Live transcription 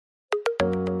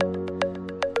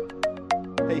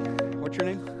What's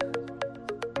your name?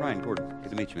 Ryan Gordon.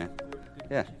 Good to meet you, man.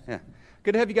 Yeah.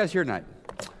 Good to have you guys here tonight.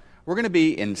 We're going to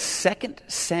be in 2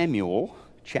 Samuel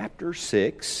chapter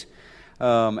 6.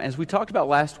 As we talked about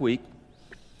last week,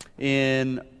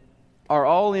 in our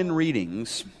all-in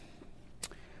readings,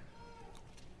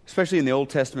 especially in the Old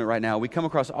Testament right now, we come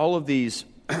across all of these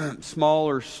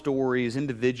smaller stories,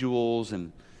 individuals,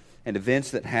 and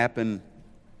events that happen.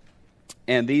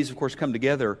 And these, of course, come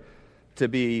together to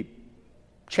be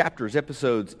chapters,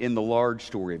 episodes in the large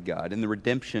story of God, in the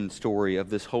redemption story of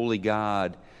this holy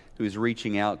God who is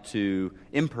reaching out to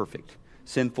imperfect,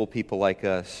 sinful people like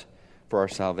us for our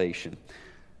salvation.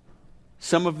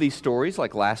 Some of these stories,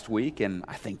 like last week, and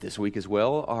I think this week as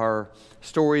well, are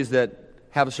stories that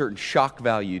have a certain shock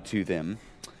value to them.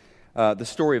 The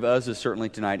story of Uzzah certainly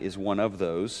tonight is one of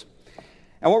those.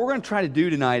 And what we're going to try to do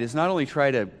tonight is not only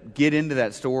try to get into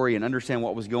that story and understand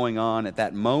what was going on at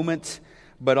that moment,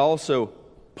 but also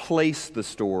place the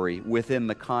story within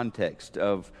the context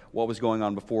of what was going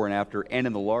on before and after, and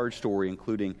in the large story,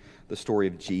 including the story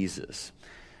of Jesus.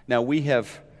 Now, we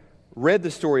have read the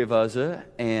story of Uzzah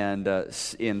and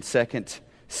in 2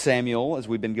 Samuel, as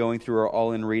we've been going through our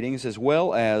all-in readings, as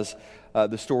well as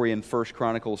the story in 1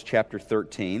 Chronicles chapter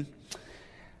 13.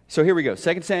 So here we go,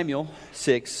 2 Samuel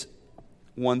 6,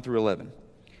 1 through 11.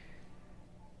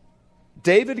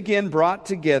 David again brought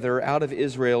together out of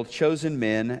Israel chosen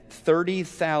men,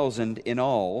 30,000 in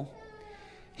all.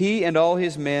 He and all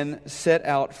his men set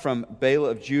out from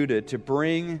Bela of Judah to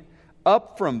bring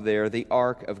up from there the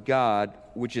ark of God,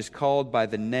 which is called by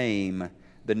the name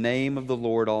of the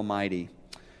Lord Almighty,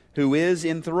 who is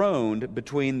enthroned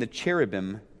between the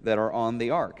cherubim that are on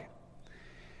the ark.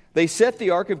 They set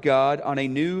the ark of God on a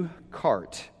new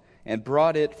cart and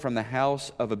brought it from the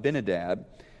house of Abinadab,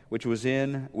 which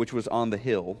was on the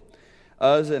hill.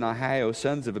 Uzzah and Ahio,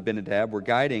 sons of Abinadab, were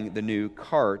guiding the new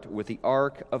cart with the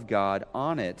ark of God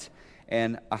on it,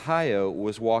 and Ahio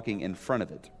was walking in front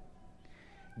of it.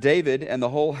 David and the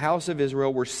whole house of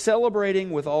Israel were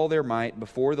celebrating with all their might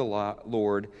before the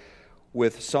Lord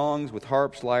with songs, with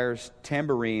harps, lyres,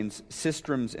 tambourines,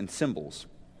 sistrums, and cymbals.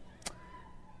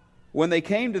 When they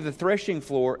came to the threshing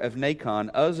floor of Nacon,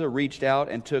 Uzzah reached out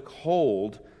and took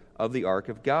hold of the ark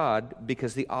of God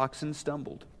because the oxen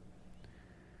stumbled.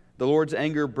 The Lord's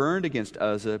anger burned against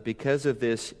Uzzah because of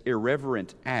this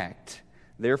irreverent act.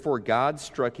 Therefore God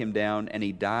struck him down, and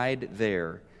he died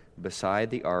there beside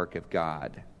the ark of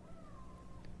God.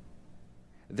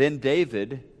 Then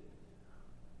David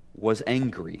was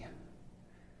angry.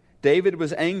 David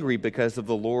was angry because of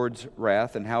the Lord's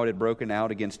wrath and how it had broken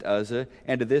out against Uzzah,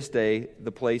 and to this day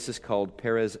the place is called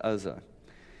Perez Uzzah.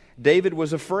 David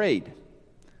was afraid.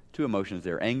 Two emotions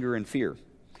there, anger and fear.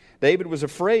 David was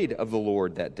afraid of the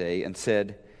Lord that day and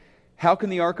said, "How can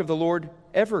the ark of the Lord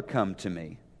ever come to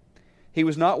me?" He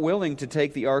was not willing to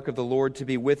take the ark of the Lord to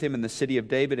be with him in the city of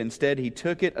David. Instead, he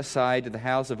took it aside to the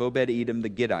house of Obed-Edom the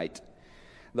Gittite.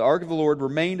 The ark of the Lord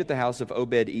remained at the house of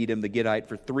Obed-Edom the Gittite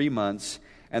for 3 months,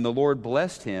 and the Lord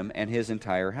blessed him and his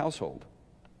entire household.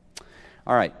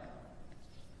 All right.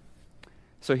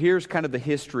 So here's kind of the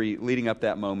history leading up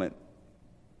that moment.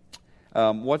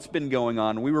 What's been going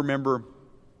on? We remember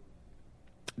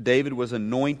David was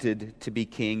anointed to be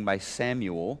king by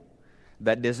Samuel.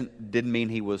 That didn't mean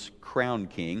he was crowned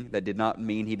king. That did not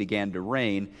mean he began to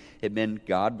reign. It meant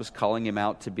God was calling him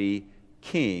out to be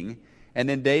king. And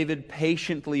then David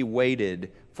patiently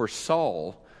waited for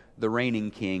Saul, the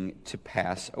reigning king, to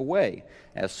pass away,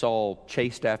 as Saul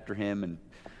chased after him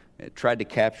and tried to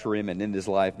capture him and end his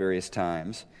life various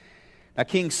times. Now,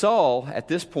 King Saul, at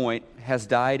this point, has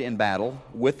died in battle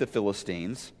with the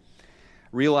Philistines,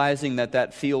 realizing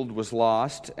that field was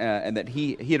lost and that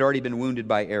he had already been wounded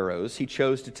by arrows. He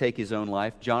chose to take his own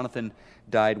life. Jonathan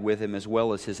died with him, as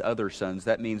well as his other sons.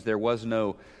 That means there was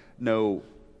no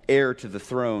heir to the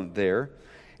throne there.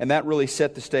 And that really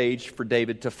set the stage for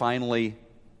David to finally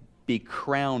be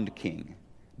crowned king,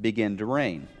 begin to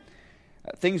reign.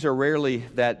 Things are rarely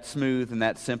that smooth and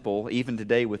that simple, even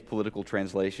today with political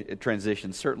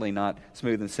transitions. Certainly not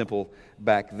smooth and simple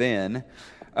back then.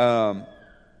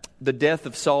 The death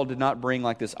of Saul did not bring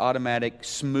like this automatic,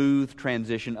 smooth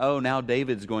transition. Oh, now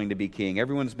David's going to be king.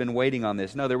 Everyone's been waiting on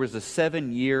this. No, there was a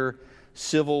 7-year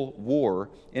civil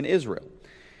war in Israel.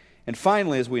 And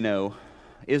finally, as we know,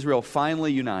 Israel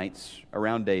finally unites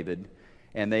around David,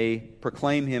 and they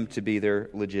proclaim him to be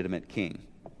their legitimate king.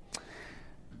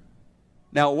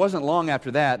 Now, it wasn't long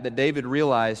after that David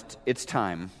realized it's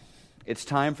time. It's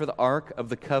time for the Ark of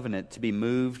the Covenant to be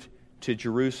moved to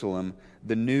Jerusalem,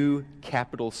 the new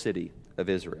capital city of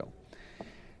Israel.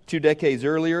 2 decades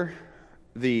earlier,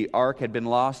 the ark had been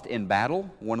lost in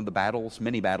battle, one of the battles,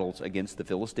 many battles against the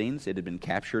Philistines. It had been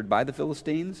captured by the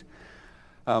Philistines.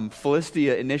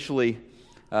 Philistia initially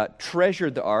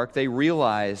treasured the ark. They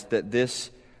realized that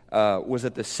this was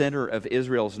at the center of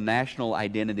Israel's national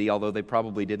identity, although they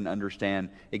probably didn't understand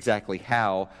exactly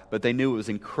how, but they knew it was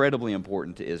incredibly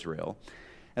important to Israel.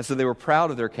 And so they were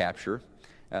proud of their capture.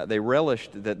 They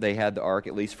relished that they had the ark,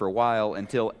 at least for a while,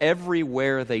 until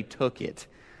everywhere they took it,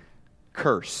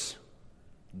 curse,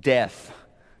 death,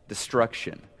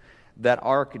 destruction. That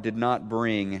ark did not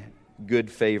bring good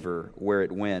favor where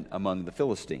it went among the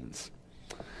Philistines.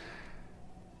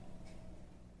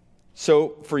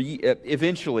 So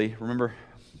eventually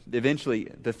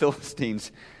the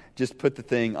Philistines just put the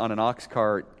thing on an ox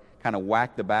cart, kind of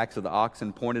whacked the backs of the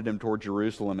oxen, pointed them toward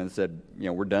Jerusalem, and said,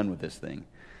 we're done with this thing.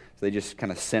 So they just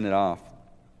kind of sent it off.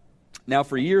 Now,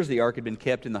 for years, the ark had been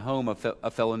kept in the home of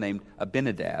a fellow named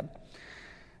Abinadab.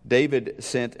 David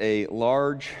sent a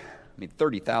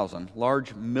 30,000,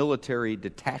 large military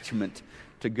detachment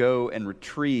to go and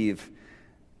retrieve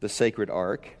the sacred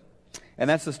ark. And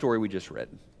that's the story we just read.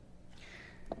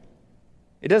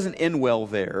 It doesn't end well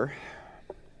there.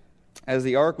 As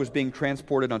the ark was being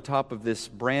transported on top of this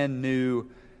brand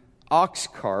new ox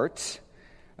cart,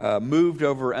 moved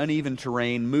over uneven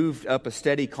terrain, moved up a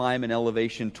steady climb in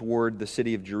elevation toward the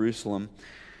city of Jerusalem.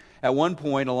 At one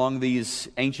point along these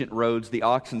ancient roads, the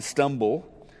oxen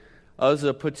stumble.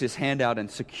 Uzzah puts his hand out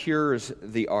and secures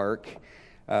the ark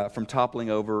from toppling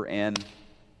over, and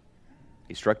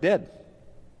he's struck dead.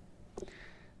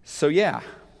 So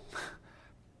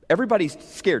everybody's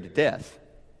scared to death.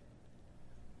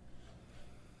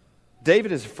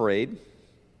 David is afraid. You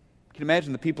can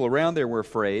imagine the people around there were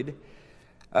afraid.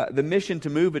 The mission to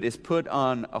move it is put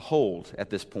on a hold at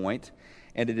this point,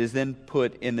 and it is then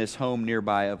put in this home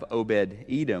nearby of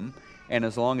Obed-Edom, and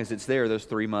as long as it's there, those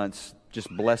 3 months, just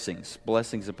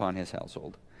blessings upon his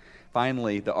household.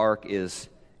 Finally, the ark is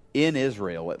in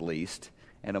Israel, at least,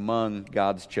 and among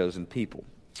God's chosen people.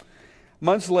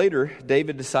 Months later,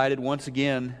 David decided once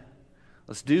again,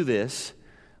 let's do this.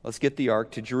 Let's get the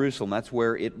ark to Jerusalem. That's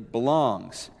where it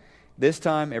belongs. This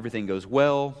time, everything goes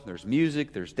well. There's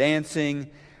music, there's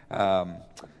dancing.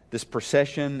 This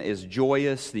procession is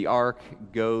joyous. The ark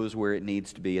goes where it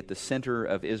needs to be, at the center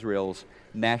of Israel's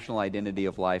national identity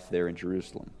of life there in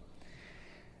Jerusalem.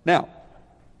 Now,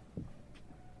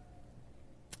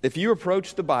 if you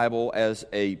approach the Bible as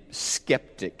a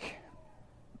skeptic,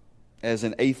 as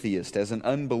an atheist, as an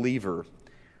unbeliever,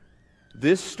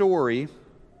 this story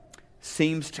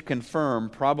seems to confirm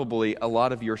probably a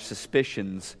lot of your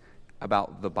suspicions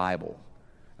about the Bible,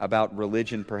 about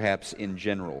religion perhaps in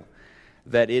general.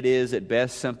 That it is at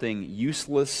best something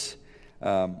useless,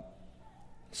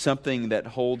 something that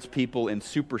holds people in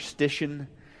superstition,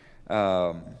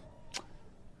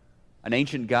 an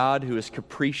ancient God who is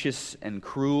capricious and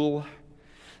cruel.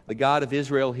 The God of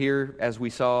Israel here, as we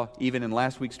saw even in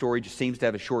last week's story, just seems to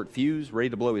have a short fuse,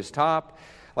 ready to blow his top,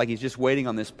 like he's just waiting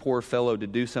on this poor fellow to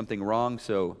do something wrong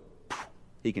so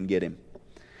he can get him.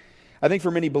 I think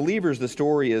for many believers the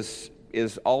story is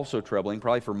also troubling.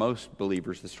 Probably for most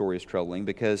believers the story is troubling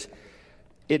because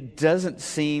it doesn't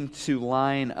seem to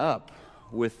line up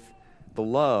with the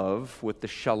love, with the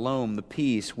shalom, the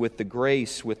peace, with the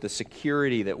grace, with the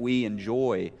security that we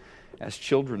enjoy as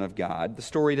children of God. The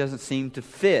story doesn't seem to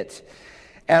fit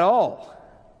at all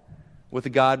with the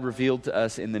God revealed to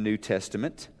us in the New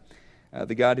Testament.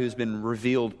 The God who's been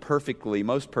revealed perfectly,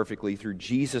 most perfectly, through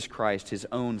Jesus Christ, His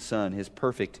own Son, His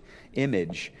perfect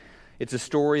image. It's a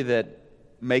story that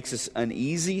makes us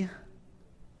uneasy.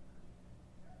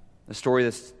 A story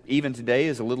that's even today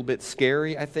is a little bit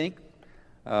scary, I think.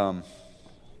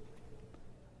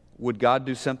 Would God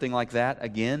do something like that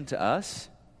again to us?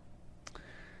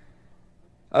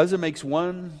 Uzzah makes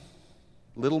one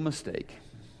little mistake,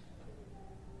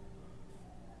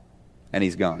 and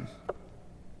he's gone.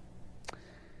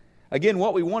 Again,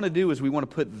 what we want to do is we want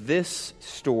to put this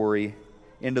story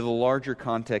into the larger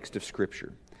context of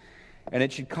Scripture. And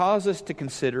it should cause us to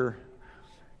consider,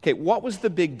 okay, what was the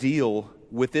big deal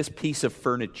with this piece of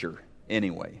furniture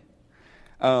anyway?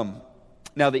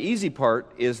 Now, the easy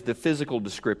part is the physical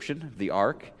description of the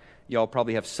ark. Y'all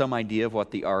probably have some idea of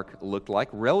what the ark looked like.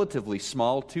 Relatively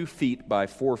small, 2 feet by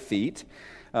 4 feet.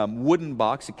 Wooden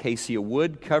box, acacia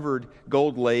wood, covered,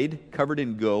 gold laid, covered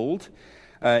in gold.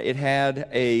 It had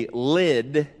a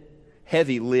lid,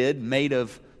 heavy lid, made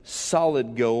of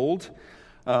solid gold.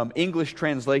 English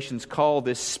translations call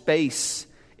this space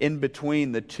in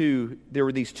between the two, there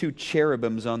were these 2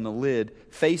 cherubims on the lid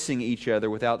facing each other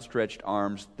with outstretched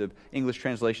arms. The English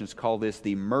translations call this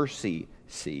the mercy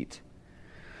seat.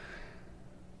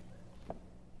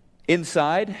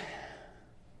 Inside,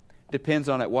 depends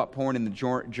on at what point in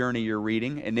the journey you're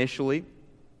reading. Initially,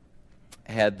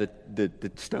 had the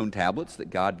stone tablets that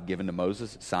God had given to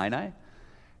Moses at Sinai,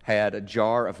 had a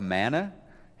jar of manna,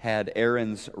 had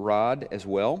Aaron's rod as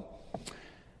well.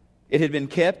 It had been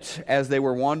kept as they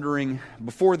were wandering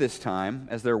before this time,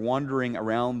 as they're wandering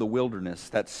around the wilderness,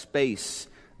 that space,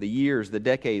 the years, the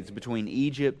decades between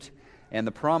Egypt and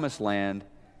the Promised Land,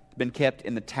 been kept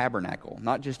in the tabernacle.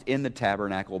 Not just in the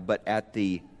tabernacle, but at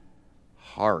the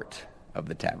heart of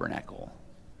the tabernacle.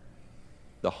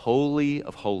 The Holy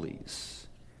of Holies.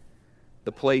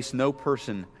 The place no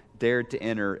person dared to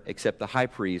enter except the high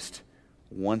priest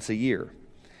once a year.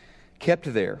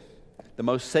 Kept there, the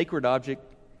most sacred object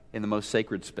in the most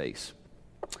sacred space.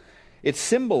 It's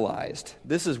symbolized,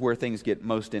 this is where things get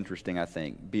most interesting, I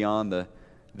think, beyond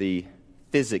the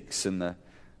physics and the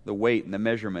weight and the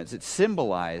measurements. It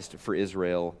symbolized for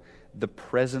Israel the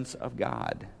presence of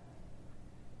God.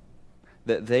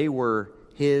 That they were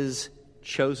His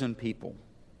chosen people.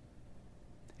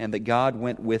 And that God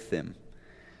went with them.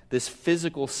 This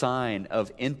physical sign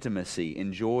of intimacy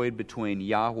enjoyed between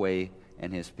Yahweh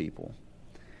and His people.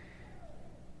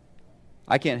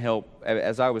 I can't help,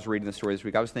 as I was reading the story this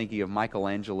week, I was thinking of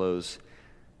Michelangelo's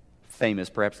famous,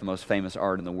 perhaps the most famous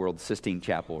art in the world, the Sistine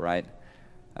Chapel, right?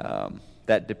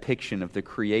 That depiction of the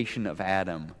creation of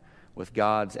Adam with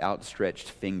God's outstretched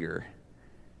finger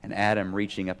and Adam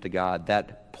reaching up to God,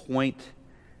 that point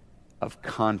of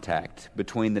contact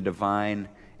between the divine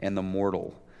and the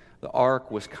mortal. The ark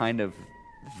was kind of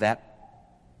that,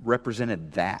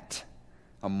 represented that,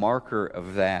 a marker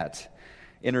of that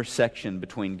intersection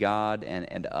between God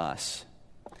and us.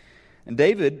 And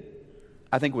David,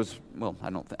 I think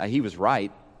he was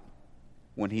right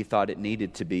when he thought it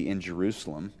needed to be in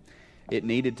Jerusalem. It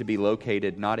needed to be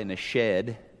located not in a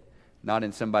shed, not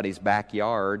in somebody's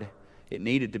backyard. It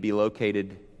needed to be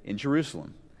located in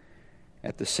Jerusalem,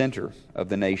 at the center of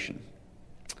the nation.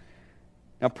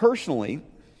 Now, personally,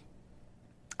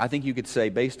 I think you could say,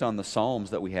 based on the Psalms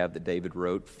that we have that David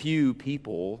wrote, few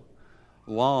people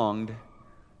longed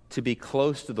to be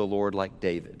close to the Lord like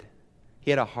David.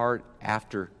 He had a heart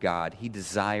after God. He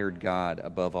desired God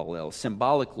above all else.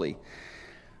 Symbolically,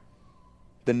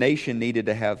 the nation needed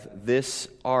to have this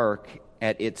ark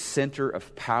at its center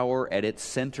of power, at its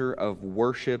center of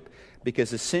worship,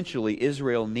 because essentially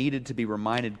Israel needed to be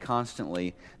reminded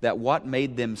constantly that what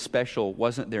made them special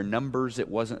wasn't their numbers, it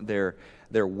wasn't their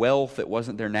wealth, it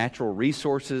wasn't their natural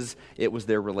resources, it was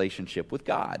their relationship with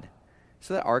God.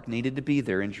 So that ark needed to be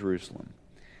there in Jerusalem.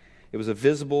 It was a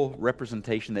visible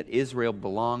representation that Israel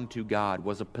belonged to God,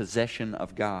 was a possession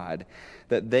of God,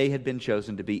 that they had been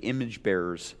chosen to be image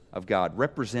bearers of God,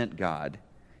 represent God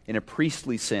in a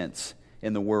priestly sense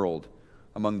in the world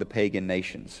among the pagan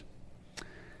nations.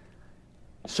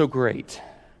 So great.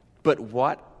 But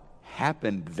what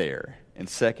happened there in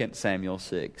 2 Samuel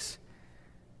 6?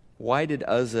 Why did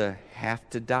Uzzah have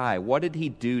to die? What did he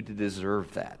do to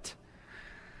deserve that?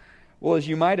 Well, as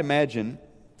you might imagine,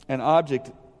 an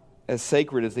object as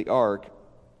sacred as the ark,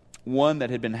 one that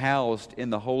had been housed in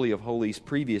the Holy of Holies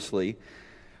previously,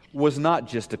 was not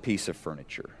just a piece of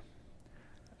furniture.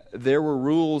 There were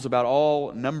rules about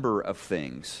all number of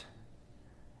things.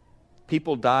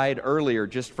 People died earlier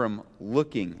just from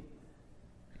looking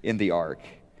in the ark.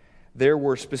 There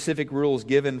were specific rules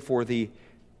given for the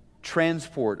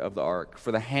transport of the ark,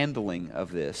 for the handling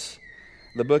of this.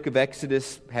 The book of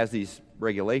Exodus has these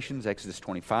regulations, Exodus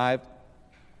 25.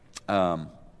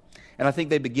 And I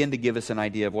think they begin to give us an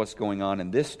idea of what's going on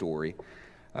in this story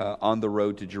on the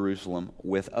road to Jerusalem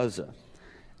with Uzzah.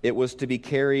 It was to be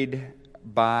carried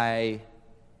by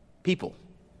people.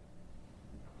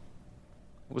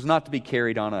 It was not to be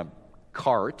carried on a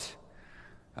cart.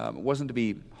 It wasn't to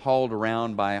be hauled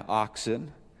around by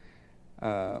oxen.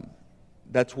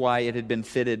 That's why it had been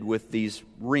fitted with these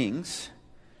rings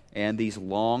and these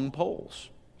long poles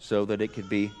so that it could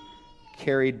be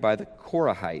carried by the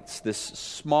Korahites, this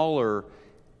smaller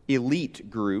elite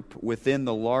group within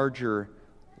the larger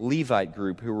Levite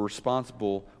group who were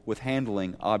responsible with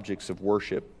handling objects of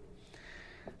worship.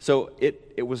 So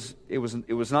it was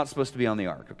not supposed to be on the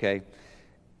ark, okay?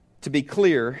 To be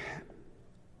clear,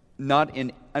 not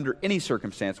under any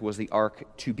circumstance was the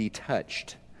ark to be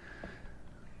touched.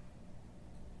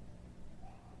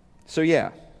 So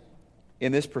yeah,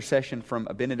 in this procession from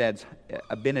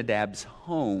Abinadab's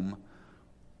home,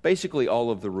 basically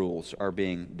all of the rules are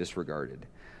being disregarded.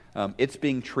 It's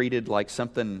being treated like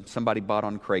something somebody bought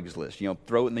on Craigslist.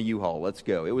 Throw it in the U-Haul, let's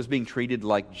go. It was being treated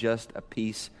like just a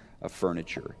piece of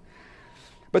furniture.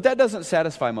 But that doesn't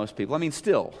satisfy most people.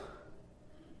 Still,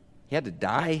 he had to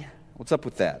die? What's up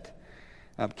with that?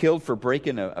 killed for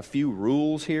breaking a few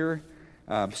rules here.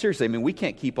 Seriously, I mean, we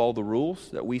can't keep all the rules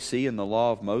that we see in the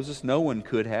law of Moses. No one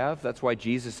could have. That's why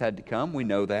Jesus had to come. We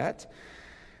know that.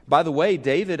 By the way,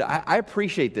 David, I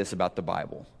appreciate this about the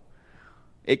Bible.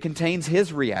 It contains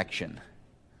his reaction.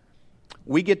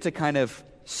 We get to kind of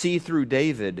see through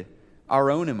David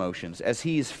our own emotions as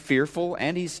he's fearful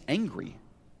and he's angry,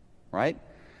 right?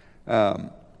 There's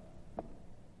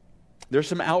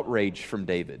some outrage from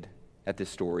David at this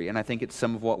story, and I think it's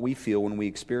some of what we feel when we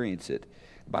experience it.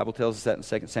 The Bible tells us that in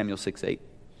 2 Samuel 6:8.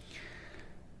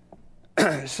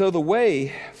 So the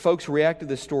way folks react to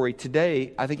this story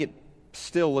today, I think it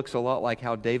still looks a lot like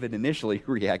how David initially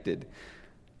reacted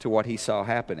to what he saw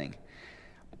happening.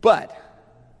 But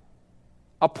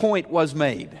a point was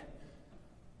made.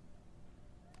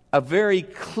 A very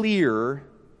clear,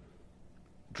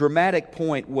 dramatic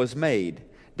point was made.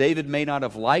 David may not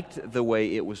have liked the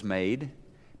way it was made.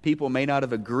 People may not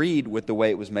have agreed with the way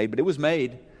it was made, but it was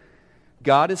made.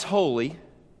 God is holy.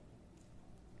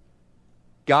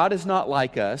 God is not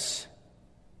like us.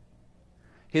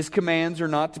 His commands are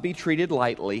not to be treated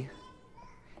lightly.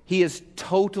 He is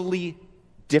totally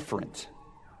different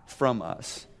from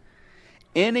us.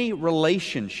 Any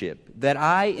relationship that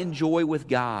I enjoy with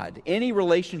God, any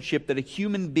relationship that a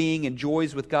human being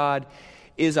enjoys with God,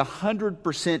 is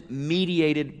 100%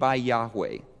 mediated by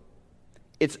Yahweh.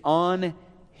 It's on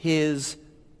His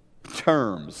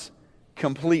terms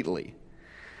completely.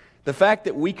 The fact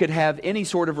that we could have any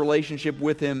sort of relationship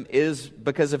with Him is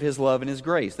because of His love and His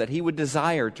grace, that He would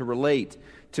desire to relate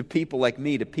to people like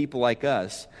me, to people like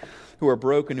us, who are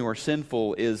broken, who are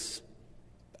sinful, is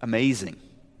amazing.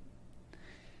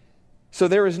 So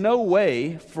there is no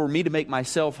way for me to make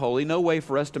myself holy, no way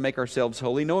for us to make ourselves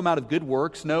holy, no amount of good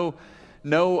works, no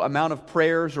amount of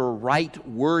prayers or right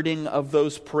wording of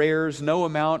those prayers, no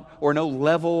amount or no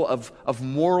level of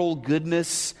moral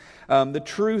goodness. The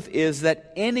truth is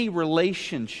that any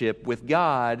relationship with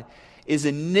God is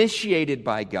initiated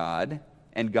by God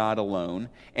and God alone,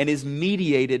 and is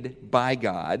mediated by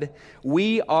God.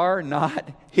 We are not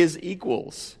His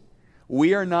equals.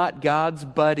 We are not God's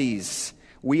buddies.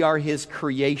 We are His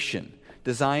creation,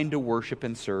 designed to worship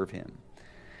and serve Him.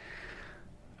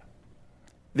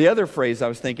 The other phrase I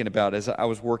was thinking about as I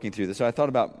was working through this, so I thought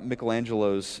about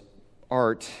Michelangelo's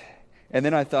art, and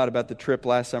then I thought about the trip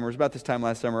last summer. It was about this time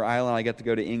last summer. Isla and I got to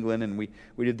go to England, and we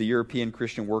did the European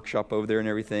Christian workshop over there and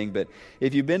everything. But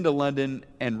if you've been to London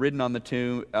and ridden on the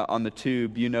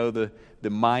tube, you know the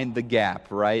mind the gap,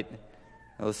 right?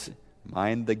 Let's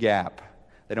mind the gap.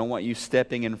 They don't want you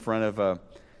stepping in front of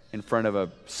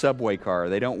a subway car.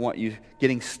 They don't want you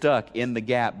getting stuck in the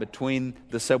gap between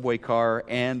the subway car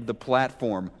and the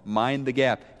platform. Mind the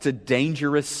gap. It's a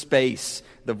dangerous space.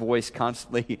 The voice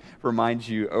constantly reminds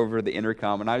you over the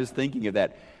intercom. And I was thinking of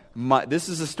that. This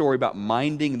is a story about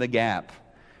minding the gap.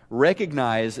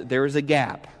 Recognize there is a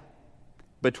gap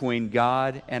between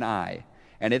God and I.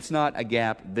 And it's not a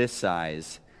gap this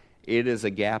size. It is a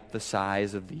gap the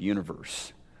size of the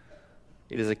universe.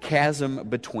 It is a chasm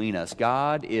between us.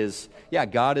 God is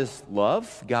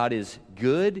love. God is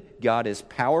good. God is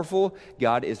powerful.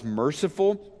 God is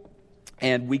merciful.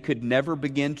 And we could never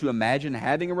begin to imagine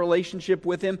having a relationship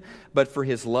with Him, but for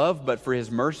His love, but for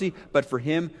His mercy, but for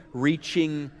Him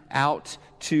reaching out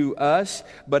to us.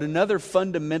 But another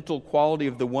fundamental quality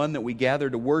of the one that we gather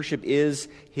to worship is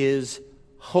His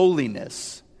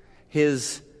holiness,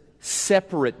 His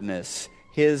separateness,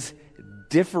 His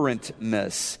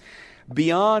differentness.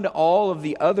 Beyond all of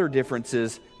the other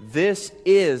differences, this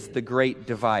is the great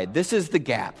divide. This is the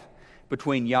gap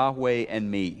between Yahweh and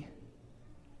me.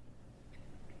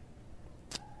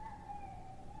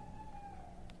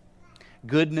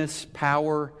 Goodness,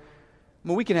 power.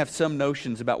 Well, we can have some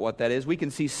notions about what that is. We can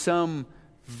see some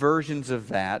versions of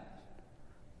that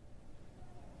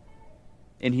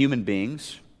in human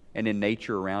beings and in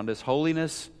nature around us.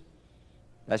 Holiness,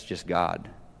 that's just God.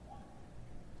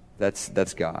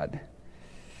 That's God.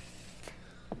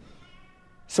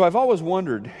 So I've always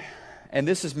wondered, and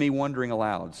this is me wondering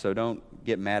aloud, so don't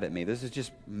get mad at me. This is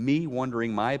just me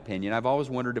wondering my opinion. I've always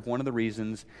wondered if one of the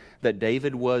reasons that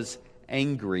David was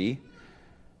angry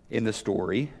in the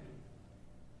story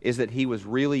is that he was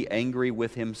really angry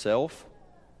with himself.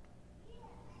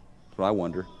 That's what I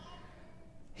wonder.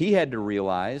 He had to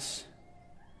realize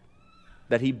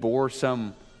that he bore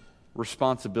some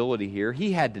responsibility here.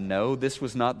 He had to know this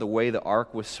was not the way the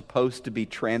ark was supposed to be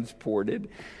transported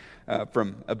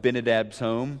from Abinadab's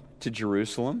home to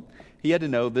Jerusalem. He had to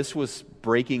know this was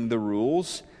breaking the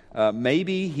rules.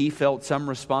 Maybe he felt some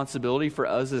responsibility for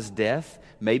Uzzah's death.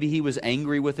 Maybe he was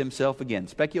angry with himself again.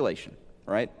 Speculation,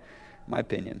 right? My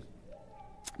opinion.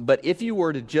 But if you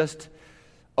were to just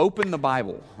open the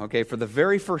Bible, okay, for the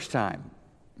very first time,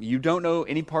 you don't know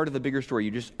any part of the bigger story,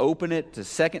 you just open it to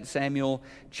 2 Samuel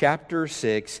chapter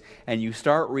 6, and you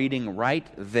start reading right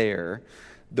there,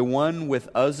 the one with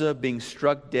Uzzah being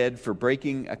struck dead for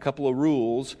breaking a couple of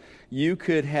rules, you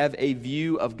could have a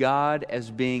view of God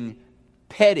as being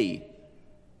petty,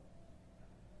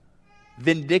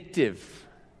 vindictive.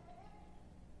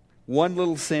 One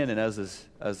little sin and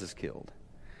Uzzah's killed.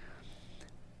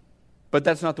 But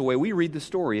that's not the way we read the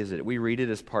story, is it? We read it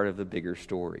as part of the bigger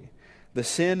story. The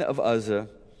sin of Uzzah,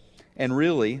 and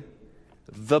really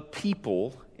the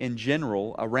people in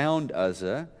general around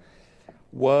Uzzah,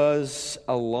 was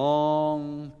a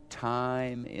long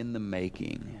time in the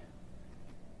making.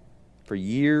 For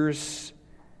years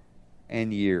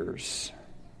and years.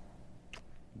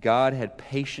 God had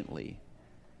patiently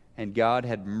and God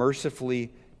had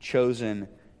mercifully chosen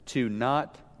to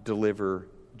not deliver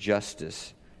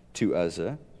justice to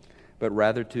Uzzah, but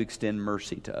rather to extend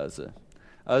mercy to Uzzah.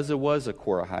 Uzzah was a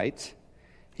Korahite.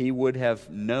 He would have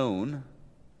known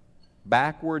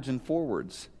backwards and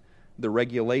forwards the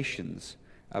regulations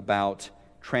about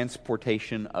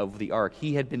transportation of the ark.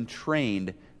 He had been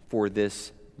trained for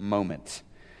this moment.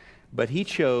 But he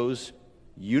chose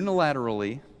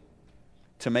unilaterally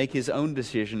to make his own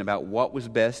decision about what was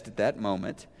best at that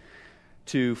moment,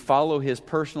 to follow his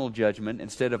personal judgment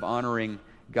instead of honoring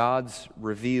God's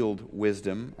revealed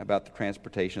wisdom about the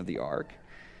transportation of the ark.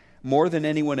 More than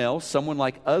anyone else, someone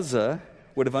like Uzzah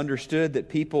would have understood that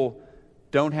people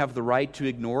don't have the right to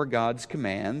ignore God's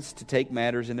commands, to take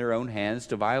matters in their own hands,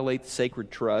 to violate the sacred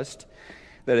trust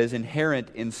that is inherent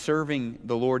in serving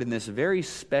the Lord in this very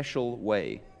special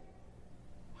way.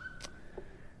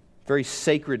 Very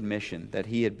sacred mission that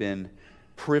he had been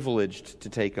privileged to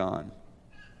take on.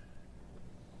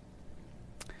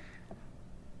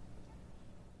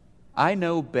 I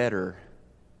know better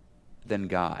than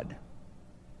God.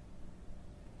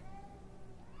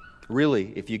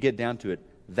 Really, if you get down to it,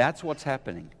 that's what's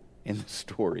happening in the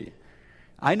story.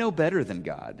 I know better than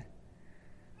God.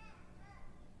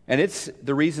 And it's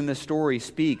the reason this story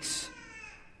speaks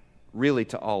really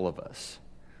to all of us.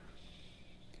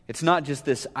 It's not just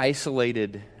this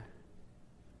isolated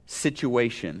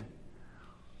situation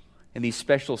in these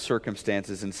special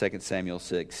circumstances in 2 Samuel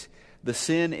 6. The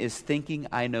sin is thinking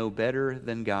I know better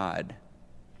than God.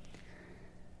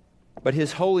 But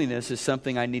His holiness is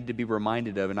something I need to be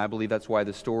reminded of, and I believe that's why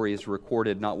the story is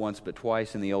recorded not once but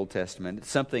twice in the Old Testament. It's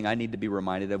something I need to be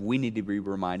reminded of, we need to be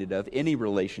reminded of. Any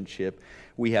relationship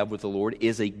we have with the Lord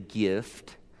is a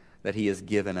gift that He has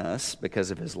given us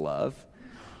because of His love.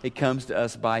 It comes to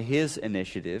us by His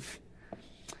initiative.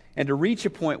 And to reach a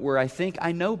point where I think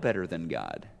I know better than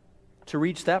God, to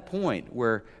reach that point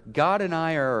where God and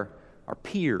I are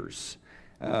peers,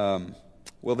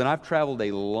 well, then I've traveled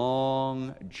a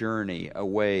long journey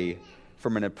away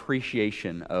from an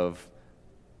appreciation of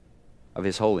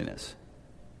His holiness,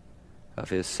 of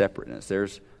His separateness.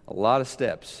 There's a lot of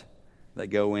steps that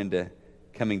go into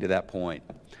coming to that point.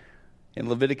 In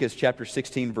Leviticus chapter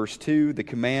 16, verse 2, the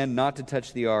command not to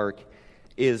touch the ark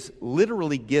is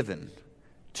literally given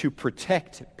to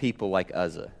protect people like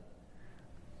Uzzah.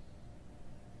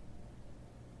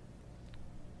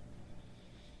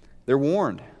 They're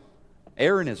warned.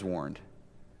 Aaron is warned.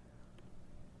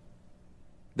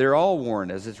 They're all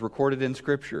warned, as it's recorded in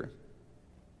Scripture,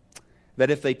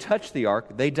 that if they touch the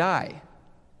ark, they die.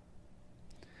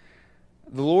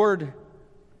 The Lord,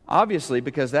 obviously,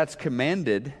 because that's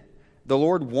commanded, the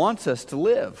Lord wants us to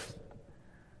live.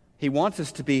 He wants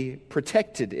us to be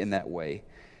protected in that way.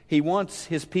 He wants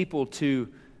His people to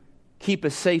keep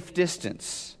a safe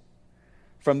distance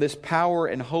from this power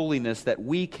and holiness that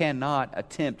we cannot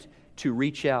attempt to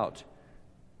reach out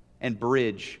and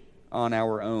bridge on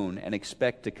our own and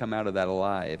expect to come out of that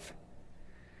alive.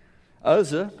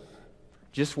 Uzzah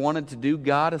just wanted to do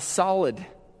God a solid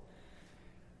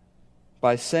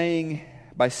by staying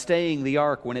the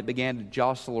ark when it began to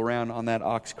jostle around on that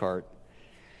ox cart.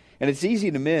 And it's easy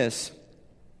to miss,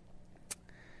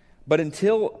 but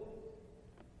until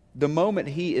the moment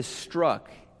he is struck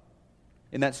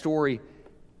in that story,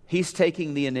 he's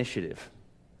taking the initiative,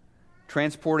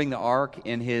 transporting the ark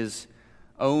in his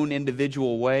own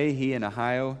individual way, he and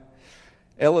Ahio,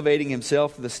 elevating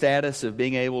himself to the status of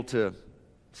being able to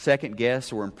second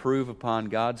guess or improve upon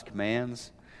God's commands.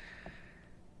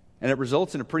 And it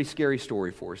results in a pretty scary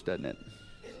story for us, doesn't it?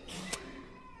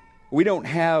 We don't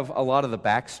have a lot of the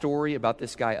backstory about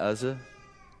this guy Uzzah.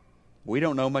 We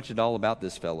don't know much at all about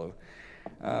this fellow.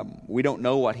 We don't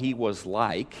know what he was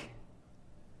like.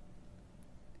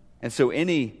 And so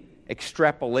any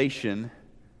extrapolation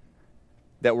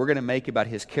that we're going to make about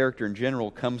his character in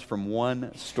general comes from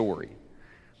one story.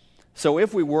 So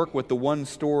if we work with the one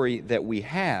story that we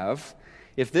have,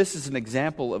 if this is an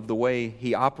example of the way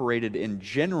he operated in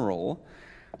general,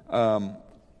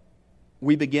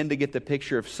 we begin to get the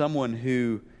picture of someone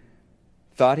who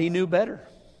thought he knew better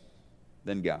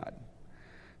than God.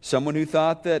 Someone who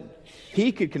thought that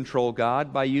he could control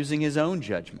God by using his own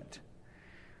judgment.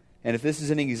 And if this is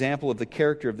an example of the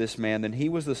character of this man, then he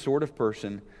was the sort of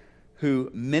person who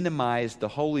minimized the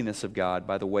holiness of God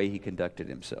by the way he conducted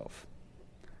himself.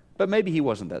 But maybe he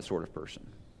wasn't that sort of person.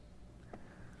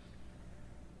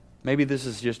 Maybe this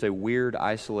is just a weird,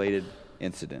 isolated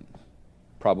incident.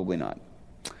 Probably not.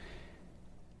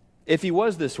 If he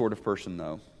was this sort of person,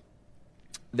 though,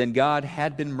 then God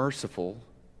had been merciful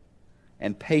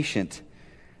and patient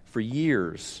for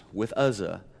years with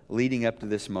Uzzah leading up to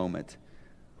this moment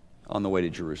on the way to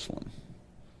Jerusalem.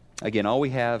 Again, all we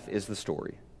have is the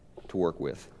story to work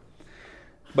with.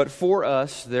 But for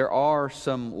us, there are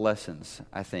some lessons,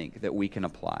 I think, that we can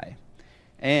apply.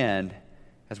 And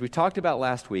as we talked about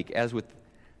last week, as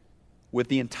with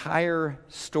the entire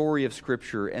story of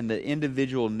Scripture and the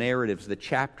individual narratives, the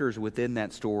chapters within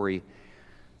that story,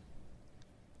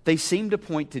 they seem to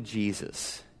point to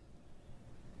Jesus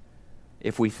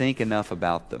if we think enough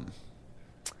about them.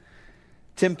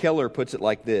 Tim Keller puts it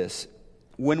like this: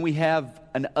 when we have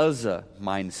an Uzzah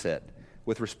mindset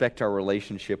with respect to our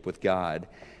relationship with God,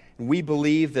 we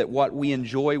believe that what we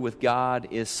enjoy with God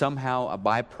is somehow a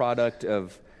byproduct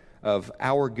of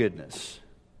our goodness,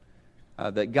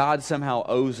 that God somehow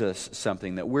owes us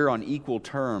something, that we're on equal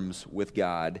terms with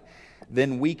God,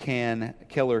 then we can,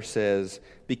 Keller says,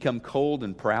 become cold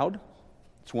and proud.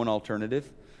 It's one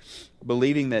alternative.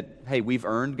 Believing that, hey, we've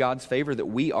earned God's favor, that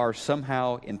we are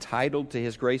somehow entitled to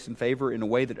His grace and favor in a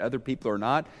way that other people are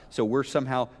not, so we're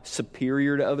somehow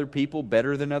superior to other people,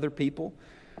 better than other people.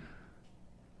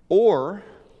 Or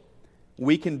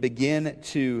we can begin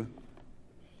to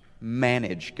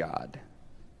manage God,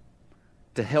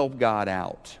 to help God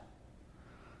out.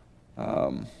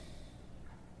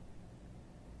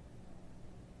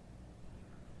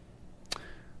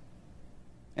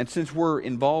 And since we're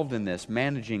involved in this,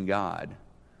 managing God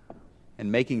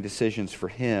and making decisions for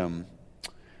Him,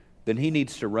 then He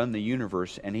needs to run the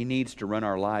universe and He needs to run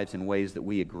our lives in ways that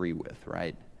we agree with,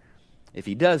 right? If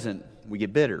He doesn't, we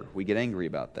get bitter, we get angry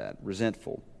about that,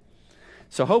 resentful.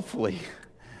 So hopefully,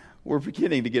 we're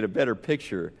beginning to get a better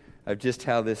picture of just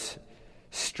how this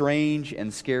strange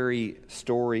and scary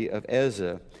story of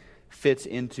Uzzah fits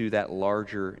into that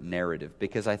larger narrative,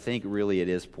 because I think really it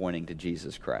is pointing to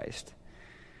Jesus Christ.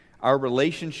 Our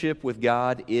relationship with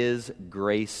God is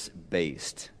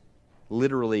grace-based,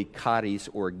 literally charis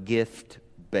or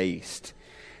gift-based.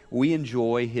 We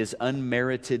enjoy His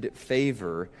unmerited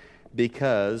favor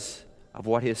because of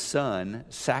what His Son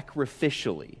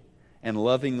sacrificially and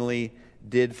lovingly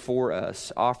did for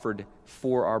us, offered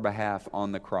for our behalf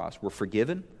on the cross. We're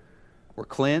forgiven, we're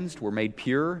cleansed, we're made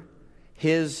pure.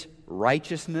 His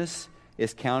righteousness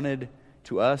is counted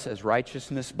to us as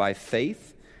righteousness by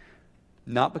faith,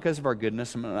 not because of our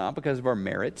goodness, not because of our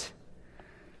merit.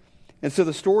 And so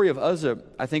the story of Uzzah,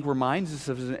 I think, reminds us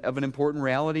of an important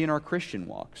reality in our Christian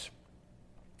walks.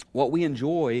 What we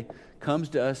enjoy comes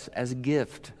to us as a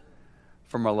gift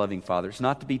from our loving Father. It's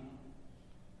not to be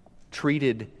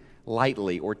treated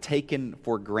lightly or taken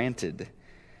for granted.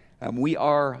 We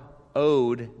are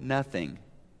owed nothing.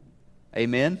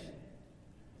 Amen?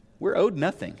 We're owed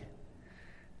nothing.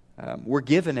 We're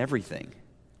given everything.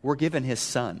 We're given His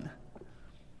Son.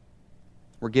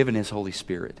 We're given His Holy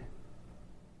Spirit.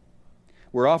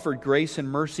 We're offered grace and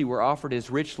mercy. We're offered His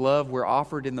rich love. We're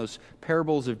offered in those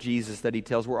parables of Jesus that He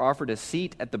tells, we're offered a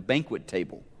seat at the banquet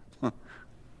table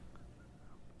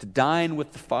to dine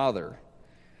with the Father.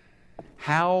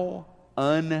 How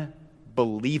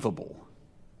unbelievable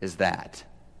is that?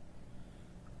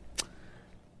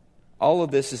 All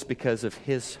of this is because of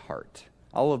His heart.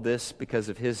 All of this because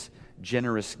of His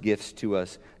generous gifts to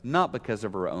us, not because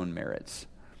of our own merits.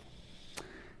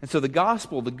 And so the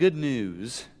gospel, the good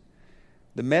news,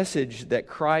 the message that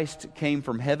Christ came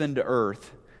from heaven to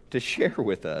earth to share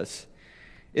with us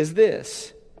is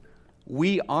this: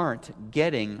 we aren't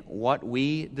getting what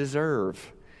we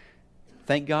deserve.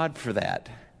 Thank God for that.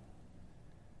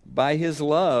 By His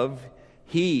love,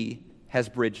 He has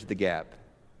bridged the gap.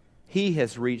 He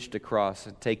has reached across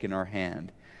and taken our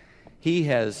hand. He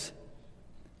has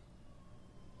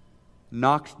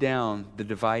knocked down the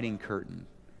dividing curtain.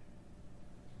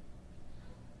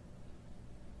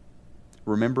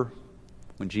 Remember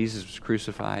when Jesus was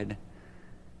crucified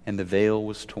and the veil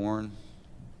was torn?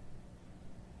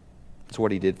 That's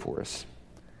what He did for us.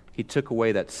 He took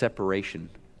away that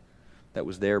separation that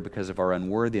was there because of our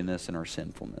unworthiness and our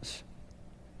sinfulness.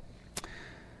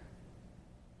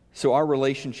 So our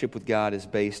relationship with God is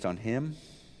based on Him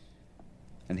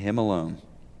and Him alone.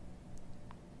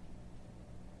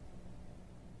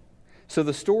 So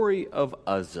the story of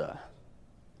Uzzah,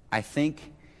 I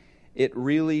think it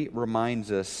really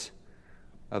reminds us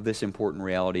of this important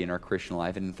reality in our Christian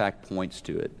life, and in fact points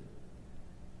to it.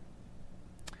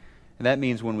 And that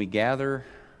means when we gather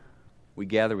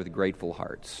with grateful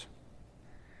hearts.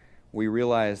 We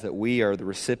realize that we are the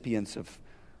recipients of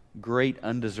great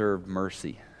undeserved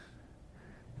mercy,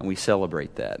 and we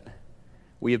celebrate that.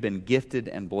 We have been gifted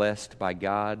and blessed by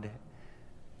God.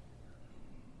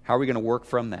 How are we going to work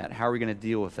from that? How are we going to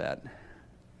deal with that?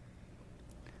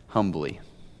 Humbly,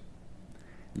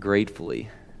 gratefully,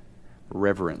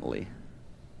 reverently.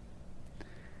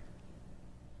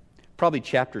 Probably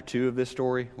chapter 2 of this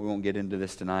story, we won't get into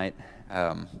this tonight,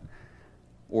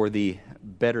 or the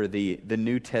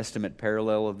New Testament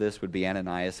parallel of this would be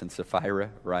Ananias and Sapphira,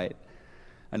 right?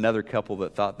 Another couple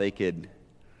that thought they could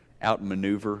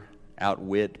outmaneuver,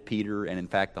 outwit Peter and in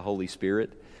fact the Holy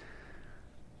Spirit,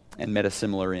 and met a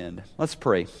similar end. Let's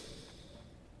pray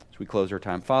as we close our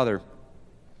time. Father,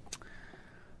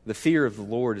 the fear of the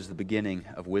Lord is the beginning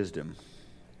of wisdom.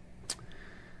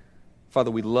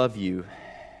 Father, we love you,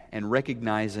 and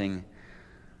recognizing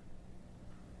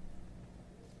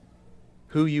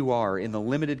who you are in the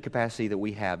limited capacity that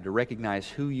we have to recognize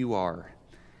who you are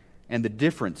and the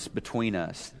difference between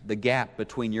us, the gap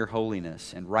between your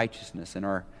holiness and righteousness and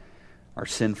our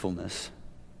sinfulness,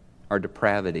 our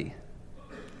depravity.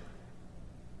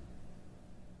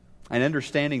 And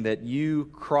understanding that you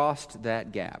crossed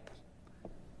that gap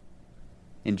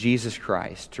in Jesus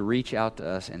Christ to reach out to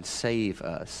us and save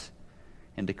us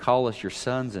and to call us your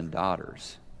sons and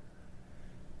daughters.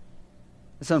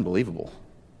 It's unbelievable.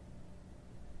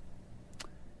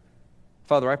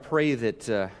 Father, I pray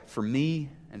that for me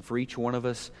and for each one of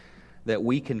us, that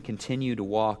we can continue to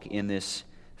walk in this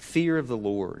fear of the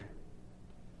Lord,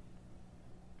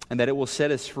 and that it will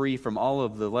set us free from all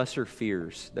of the lesser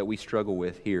fears that we struggle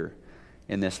with here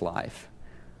in this life.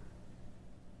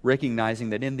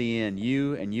 Recognizing that in the end,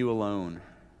 you and you alone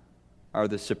are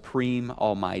the supreme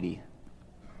Almighty,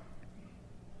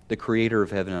 the creator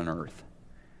of heaven and earth.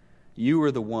 You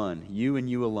are the one, you and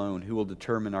you alone, who will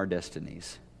determine our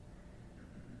destinies.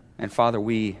 And Father,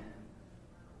 we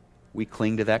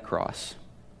cling to that cross.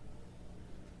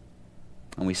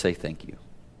 And we say thank you.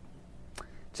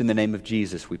 It's in the name of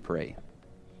Jesus we pray.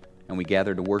 And we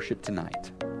gather to worship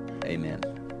tonight. Amen.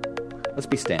 Let's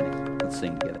be standing. Let's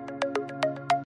sing together.